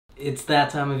It's that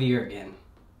time of year again.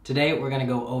 Today we're going to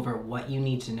go over what you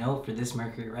need to know for this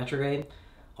Mercury retrograde,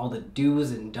 all the do's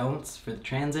and don'ts for the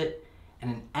transit, and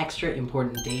an extra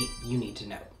important date you need to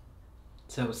know.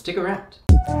 So stick around.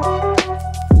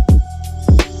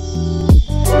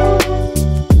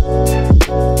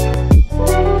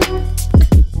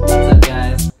 What's up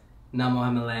guys? Namo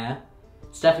Himalaya.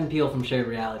 Stephan Piel from Shared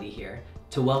Reality here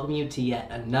to welcome you to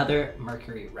yet another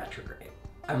Mercury retrograde.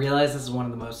 I realize this is one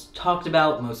of the most talked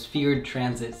about, most feared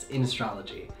transits in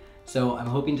astrology, so I'm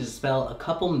hoping to dispel a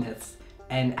couple myths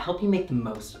and help you make the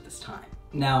most of this time.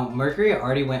 Now, Mercury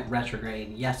already went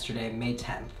retrograde yesterday, May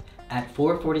 10th, at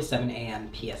 4:47 a.m.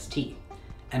 PST,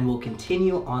 and will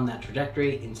continue on that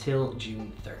trajectory until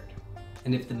June 3rd.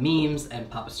 And if the memes and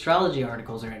pop astrology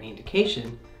articles are any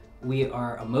indication, we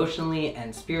are emotionally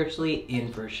and spiritually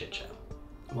in for a shit show.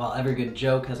 While every good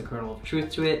joke has a kernel of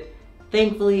truth to it,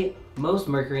 thankfully, most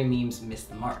Mercury memes miss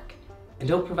the mark and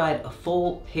don't provide a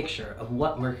full picture of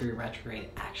what Mercury retrograde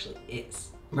actually is.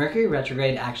 Mercury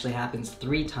retrograde actually happens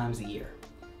 3 times a year.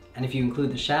 And if you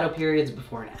include the shadow periods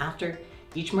before and after,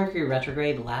 each Mercury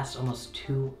retrograde lasts almost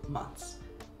 2 months.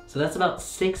 So that's about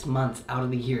 6 months out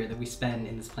of the year that we spend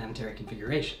in this planetary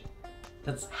configuration.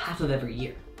 That's half of every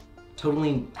year,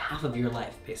 totaling half of your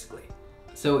life, basically.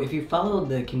 So if you follow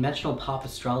the conventional pop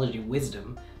astrology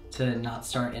wisdom to not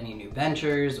start any new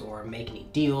ventures or make any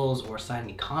deals or sign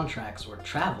any contracts or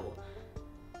travel,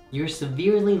 you're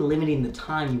severely limiting the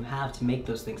time you have to make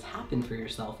those things happen for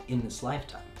yourself in this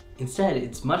lifetime. Instead,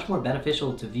 it's much more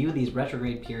beneficial to view these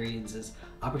retrograde periods as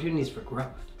opportunities for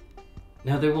growth.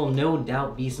 Now, there will no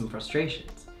doubt be some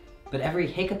frustrations, but every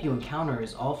hiccup you encounter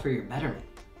is all for your betterment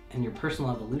and your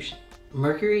personal evolution.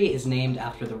 Mercury is named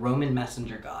after the Roman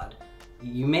messenger god.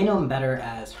 You may know him better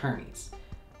as Hermes,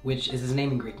 which is his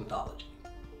name in Greek mythology.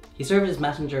 He served as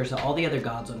messenger to all the other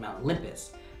gods on Mount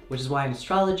Olympus, which is why in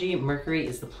astrology, Mercury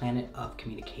is the planet of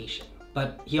communication.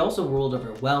 But he also ruled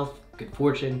over wealth, good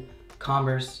fortune,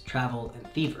 commerce, travel, and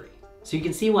thievery. So you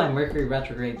can see why Mercury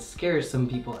retrograde scares some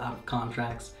people out of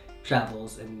contracts,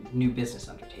 travels, and new business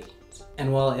undertakings.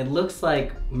 And while it looks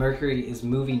like Mercury is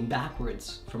moving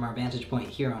backwards from our vantage point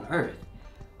here on Earth,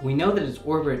 we know that its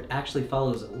orbit actually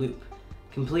follows a loop,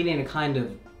 completing a kind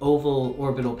of oval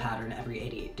orbital pattern every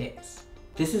 88 days.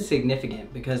 This is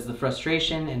significant because the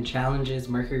frustration and challenges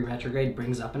Mercury retrograde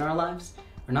brings up in our lives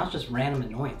are not just random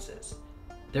annoyances.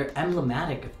 They're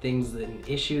emblematic of things and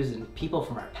issues and people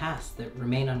from our past that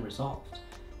remain unresolved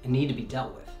and need to be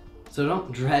dealt with. So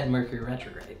don't dread Mercury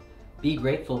retrograde. Be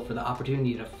grateful for the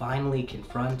opportunity to finally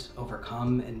confront,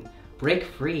 overcome, and break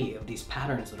free of these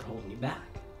patterns that are holding you back.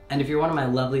 And if you're one of my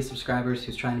lovely subscribers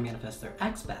who's trying to manifest their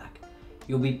ex back,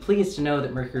 you'll be pleased to know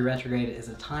that Mercury retrograde is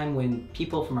a time when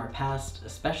people from our past,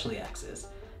 especially exes,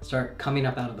 start coming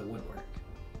up out of the woodwork.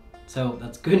 So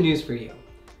that's good news for you,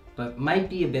 but might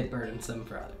be a bit burdensome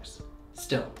for others.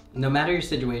 Still, no matter your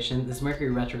situation, this Mercury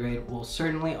retrograde will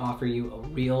certainly offer you a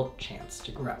real chance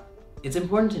to grow. It's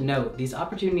important to note these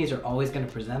opportunities are always going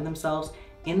to present themselves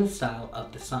in the style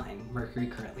of the sign Mercury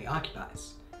currently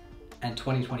occupies. And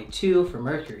 2022 for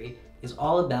Mercury is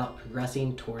all about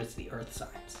progressing towards the Earth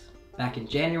signs. Back in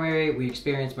January, we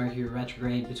experienced Mercury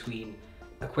retrograde between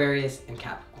Aquarius and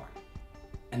Capricorn.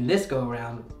 And this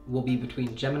go-around will be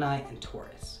between Gemini and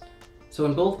Taurus. So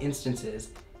in both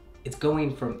instances, it's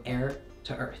going from air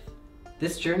to earth.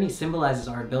 This journey symbolizes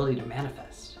our ability to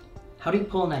manifest. How do you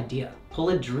pull an idea, pull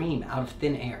a dream out of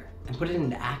thin air, and put it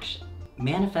into action?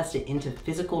 Manifest it into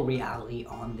physical reality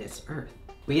on this earth.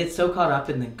 We get so caught up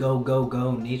in the go, go,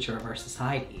 go nature of our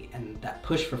society and that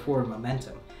push for forward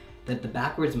momentum that the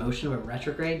backwards motion of a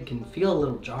retrograde can feel a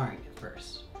little jarring at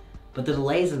first. But the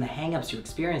delays and the hangups you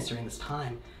experience during this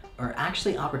time are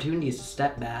actually opportunities to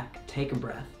step back, take a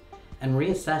breath, and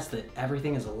reassess that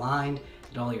everything is aligned,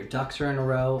 that all your ducks are in a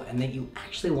row, and that you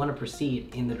actually want to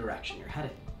proceed in the direction you're headed.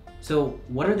 So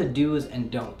what are the do's and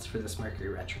don'ts for this Mercury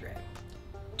retrograde?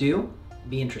 Do,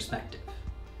 be introspective.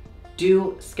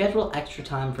 Do, schedule extra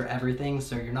time for everything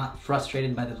so you're not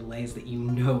frustrated by the delays that you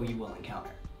know you will encounter.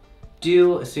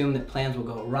 Do assume that plans will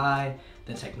go awry,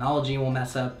 that technology will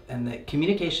mess up, and that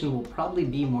communication will probably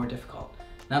be more difficult,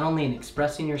 not only in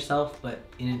expressing yourself, but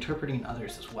in interpreting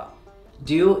others as well.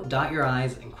 Do dot your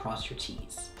I's and cross your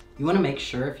T's. You want to make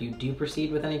sure if you do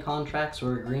proceed with any contracts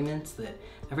or agreements that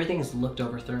everything is looked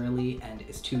over thoroughly and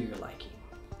is to your liking.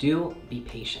 Do be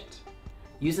patient.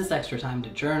 Use this extra time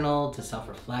to journal, to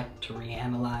self-reflect, to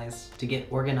reanalyze, to get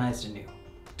organized anew.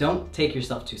 Don't take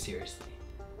yourself too seriously.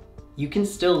 You can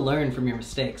still learn from your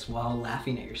mistakes while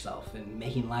laughing at yourself and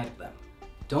making light of them.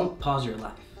 Don't pause your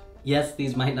life. Yes,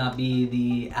 these might not be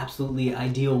the absolutely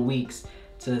ideal weeks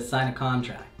to sign a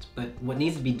contract, but what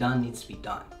needs to be done needs to be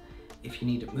done. If you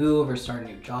need to move or start a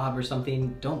new job or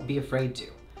something, don't be afraid to.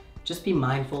 Just be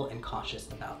mindful and cautious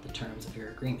about the terms of your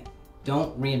agreement.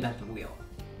 Don't reinvent the wheel.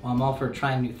 While I'm all for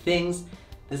trying new things,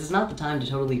 this is not the time to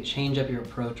totally change up your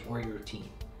approach or your routine.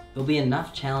 There'll be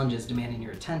enough challenges demanding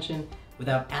your attention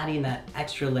without adding that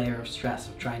extra layer of stress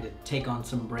of trying to take on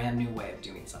some brand new way of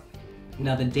doing something.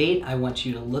 Now, the date I want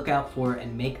you to look out for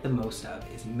and make the most of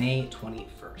is May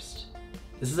 21st.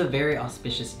 This is a very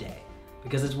auspicious day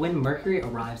because it's when Mercury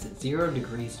arrives at 0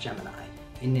 degrees Gemini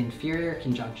in an inferior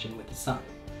conjunction with the Sun,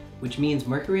 which means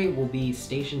Mercury will be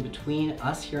stationed between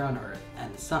us here on Earth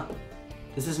and the Sun.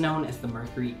 This is known as the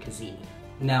Mercury Cazimi.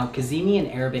 Now, Cazimi in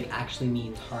Arabic actually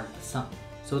means heart of the Sun,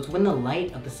 so it's when the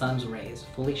light of the Sun's rays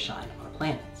fully shine on a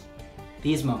planet.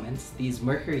 These moments, these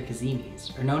Mercury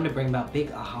Cazimis, are known to bring about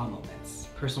big aha moments,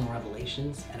 personal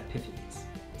revelations, and epiphanies.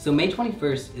 So May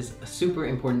 21st is a super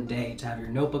important day to have your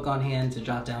notebook on hand to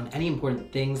jot down any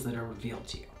important things that are revealed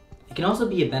to you. It can also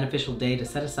be a beneficial day to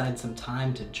set aside some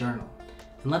time to journal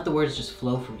and let the words just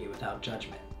flow from you without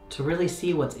judgment, to really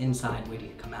see what's inside waiting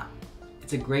to come out.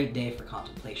 It's a great day for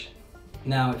contemplation.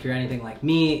 Now, if you're anything like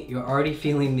me, you're already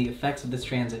feeling the effects of this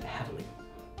transit heavily.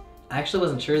 I actually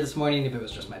wasn't sure this morning if it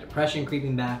was just my depression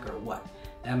creeping back or what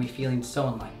that had me feeling so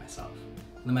unlike myself.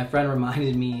 And then my friend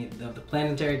reminded me of the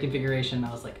planetary configuration, and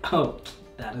I was like, oh,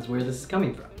 that is where this is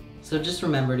coming from. So just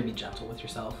remember to be gentle with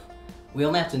yourself. We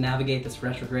only have to navigate this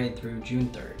retrograde through June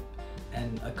 3rd,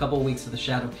 and a couple weeks of the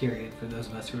shadow period for those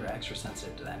of us who are extra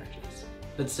sensitive to the energies.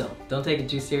 But still, don't take it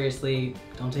too seriously,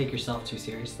 don't take yourself too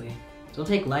seriously, don't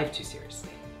take life too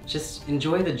seriously. Just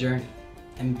enjoy the journey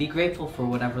and be grateful for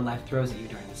whatever life throws at you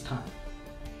during this time.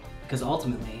 Because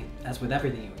ultimately, as with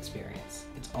everything you experience,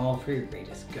 it's all for your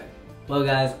greatest good. Well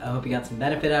guys, I hope you got some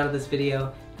benefit out of this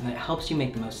video and that it helps you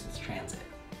make the most of this transit.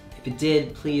 If it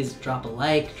did, please drop a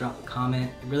like, drop a comment.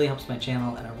 It really helps my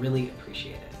channel and I really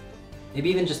appreciate it. Maybe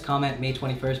even just comment May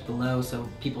 21st below so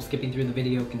people skipping through the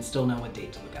video can still know what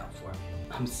date to look out for.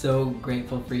 I'm so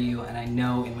grateful for you, and I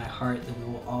know in my heart that we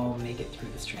will all make it through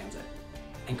this transit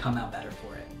and come out better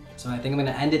for it. So I think I'm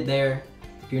gonna end it there.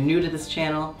 If you're new to this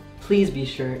channel, please be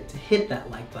sure to hit that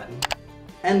like button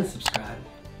and the subscribe.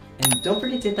 And don't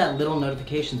forget to hit that little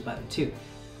notifications button too,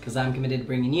 because I'm committed to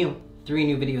bringing you 3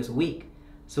 new videos a week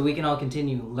so we can all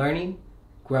continue learning,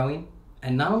 growing,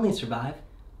 and not only survive,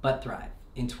 but thrive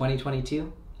in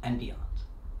 2022 and beyond.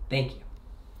 Thank you.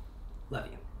 Love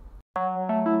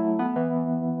you.